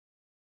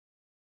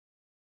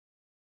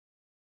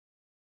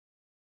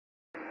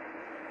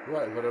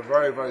Right, we've got a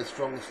very, very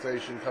strong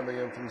station coming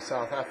in from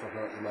South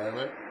Africa at the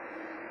moment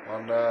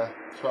on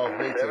 12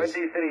 metres.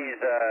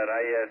 73s,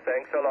 Ray,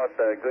 thanks a lot.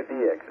 Good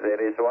DX.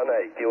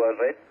 ZS1A,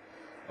 QRZ.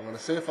 I'm going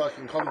to see if I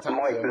can contact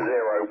Mike him.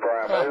 0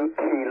 Bravo,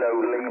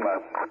 Kilo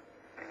Lima.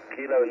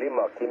 Kilo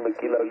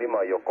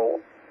Lima, your call.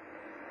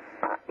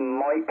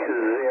 Mike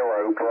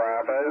 0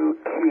 Bravo,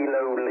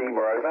 Kilo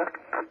Lima, over.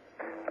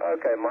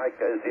 Okay, Mike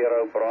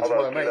 0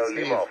 Bravo, Kilo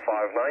Lima,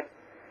 59.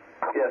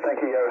 Yeah, thank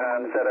you,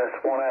 Johan.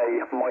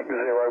 ZS1A, Mike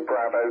 0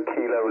 Bravo,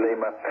 Kilo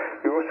Lima.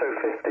 You're also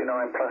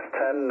 59 plus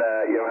 10,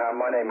 Johan.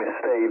 My name is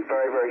Steve.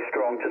 Very, very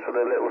strong, just with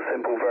a little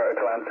simple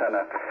vertical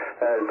antenna.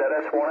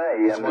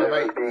 ZS1A and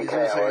He's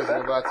also using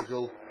a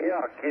vertical.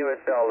 Yeah,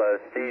 QSL,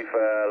 Steve,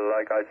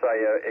 like I say,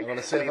 I'm going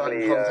to see if I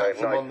can extremely contact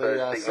him nice on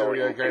the signal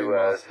Sirio Game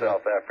into Master.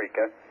 South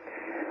Africa.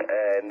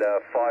 And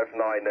 5.9,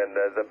 and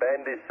the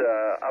band is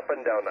up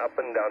and down,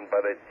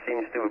 but it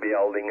seems to be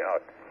holding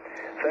out.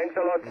 Thanks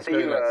a lot,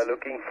 Steve.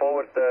 Looking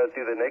forward to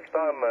the next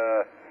time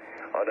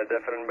on a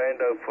different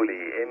band, hopefully.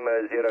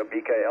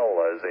 M0BKL,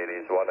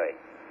 ZS1A.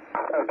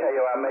 Okay,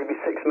 Johan, maybe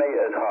 6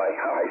 meters high.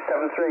 All right,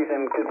 73s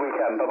and good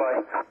weekend.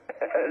 Bye-bye.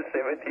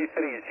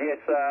 73s, yes.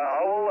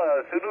 I will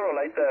sooner or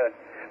later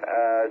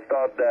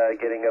start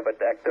getting a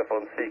bit active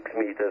on 6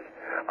 meters.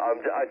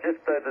 I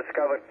just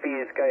discovered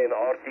PSK and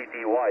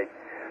RTTY,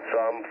 so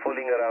I'm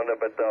fooling around a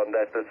bit on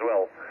that as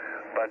well.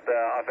 But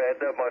I've had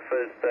my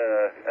first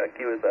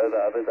QSO the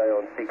other day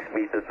on 6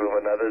 meters with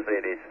another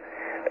ZS,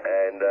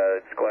 and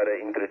it's quite an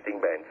interesting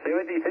band.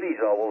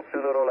 73s, I will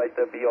sooner or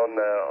later be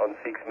on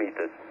 6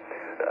 meters.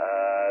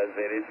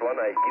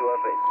 ZS1A,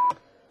 QRZ.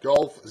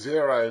 Golf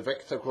 0,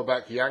 Victor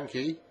Quebec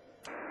Yankee.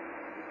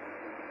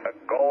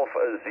 Golf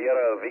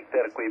 0,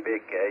 Victor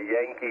Quebec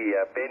Yankee.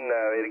 Ben,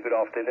 very good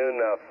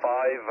afternoon.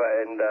 5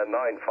 and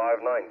 9,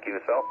 5-9,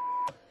 QSL.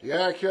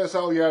 Yeah,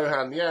 QSL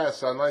Johan,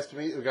 yes, nice to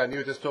meet you again. You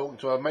were just talking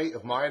to a mate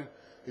of mine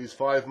who's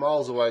 5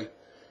 miles away.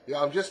 Yeah,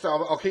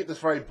 I'll keep this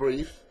very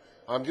brief.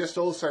 I'm just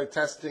also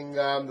testing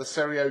the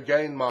Sirio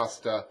Game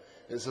Master.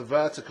 It's a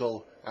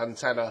vertical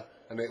antenna,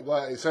 and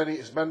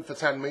it's meant for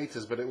 10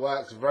 meters, but it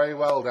works very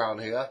well down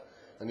here.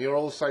 And you're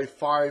also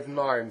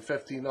 5.9,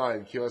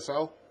 59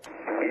 QSL?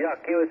 Yeah,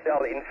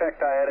 QSL. In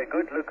fact, I had a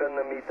good look on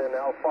the meter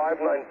now.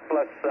 5.9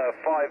 plus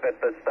 5 at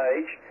the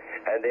stage.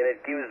 And then at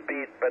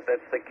QSB, but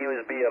that's the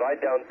QSB right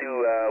down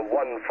to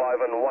 1,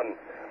 5 and 1,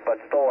 but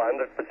still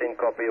 100%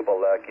 copyable,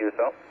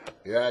 QSL.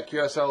 Yeah,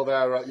 QSL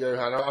there,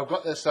 Johan. I've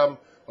got this, well,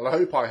 I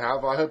hope I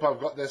have. I hope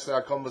I've got this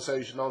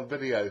conversation on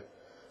video.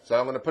 So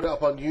I'm going to put it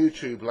up on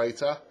YouTube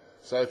later.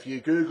 So if you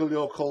Google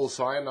your call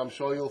sign, I'm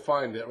sure you'll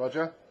find it,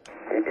 Roger.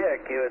 Yeah,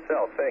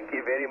 QSL. Thank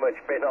you very much,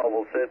 Ben. I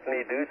will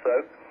certainly do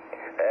so.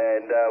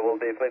 And we'll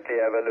definitely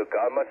have a look.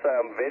 I must say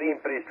I'm very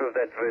impressed with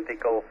that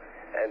vertical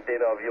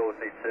antenna of yours.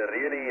 It's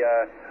really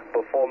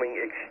performing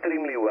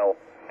extremely well.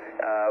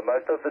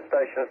 Most of the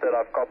stations that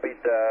I've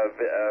copied,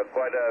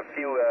 quite a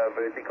few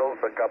verticals,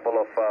 a couple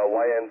of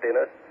Y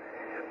antennas,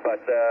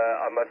 but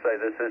I must say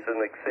this is an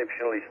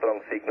exceptionally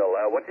strong signal.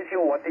 What is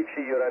your wattage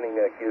you're running,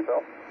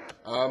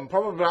 QSL?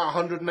 Probably about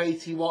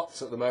 180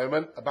 watts at the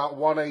moment, about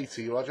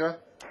 180, Roger.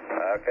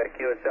 Okay,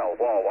 QSL.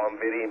 Wow, I'm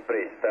very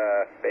impressed.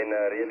 Been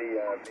a really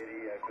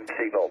very good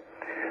signal.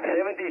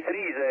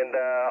 73s, and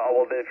I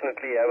will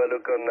definitely have a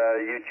look on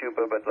YouTube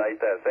a bit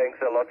later. Thanks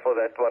a lot for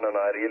that one, and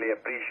I really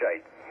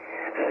appreciate.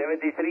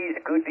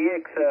 73s, good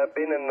DX,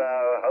 Ben, and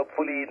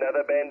hopefully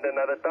another band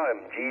another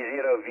time.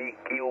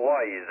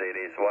 G0VQY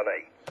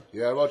ZS1A.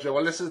 Yeah, Roger.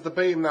 Well, this is the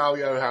beam now,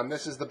 Johan.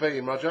 This is the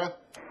beam, Roger.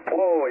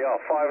 Oh, yeah,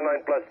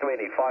 5.9 plus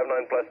 20,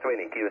 5.9 plus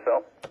 20,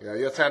 QSL. Yeah,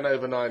 you're 10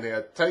 over 9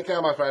 here. Take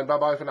care, my friend.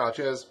 Bye-bye for now.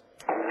 Cheers.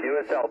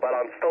 QSL, but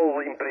I'm still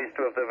impressed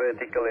with the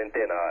vertical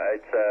antenna.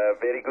 It's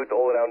very good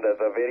all-rounder,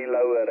 a very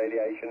low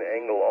radiation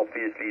angle,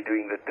 obviously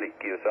doing the trick,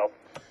 QSL.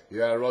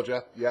 Yeah,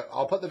 Roger. Yeah,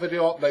 I'll put the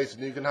video up later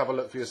and you can have a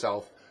look for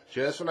yourself.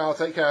 Cheers for now.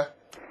 Take care.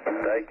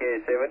 Take care.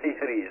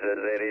 73s,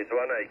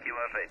 ZS1A,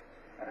 QRZ.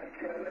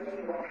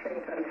 Germany,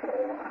 Washington 4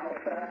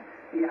 Alpha,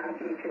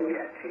 Yankee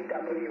Juliet,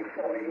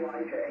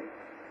 GW4EYJ.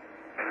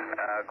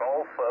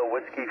 Golf,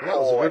 Whiskey 4,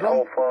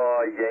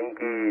 Alpha,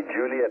 Yankee,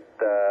 Juliet.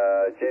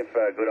 Jeff,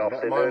 good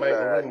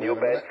afternoon. New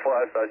band for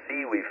us. I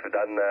see we've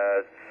done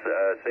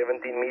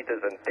 17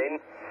 meters and 10.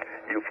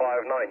 You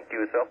 5.9,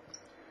 QSL.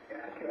 Yeah,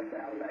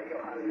 QSL,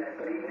 Johan,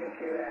 good evening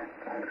to you there.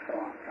 Thanks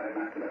for coming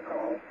back to the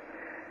call.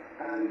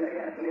 And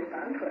yes, new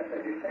band for us,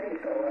 as you say,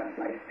 so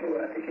nice to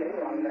begin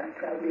on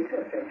 12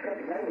 meters. It's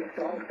really very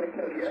strong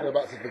signal here. Let's go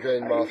back to the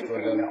Game Master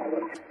again.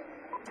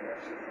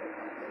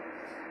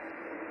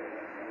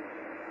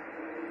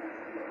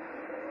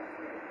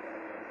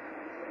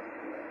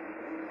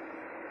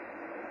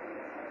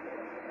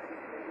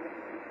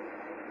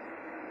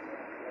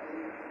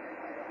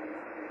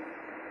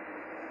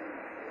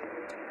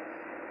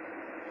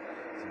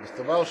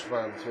 Mr.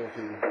 Welshman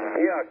talking.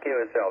 Yeah,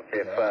 QSL,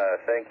 Jeff.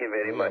 Thank you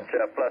very much.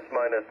 Plus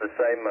minus the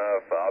same.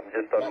 I'm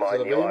just on my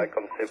new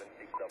ICOM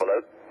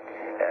 7600.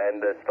 and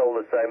still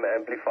the same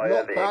amplifier,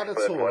 Not the bad at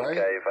Expert all, 1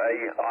 KFA,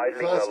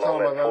 idling First along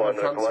time at I've ever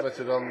 400 watts,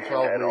 transmitted on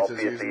 12 and meters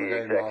obviously using the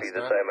Game exactly the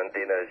Master. same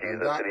antenna as And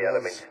the that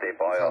 3-element was step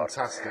IR.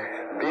 fantastic.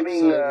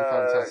 Beaming Absolutely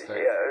fantastic.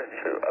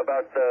 yeah,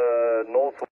 about north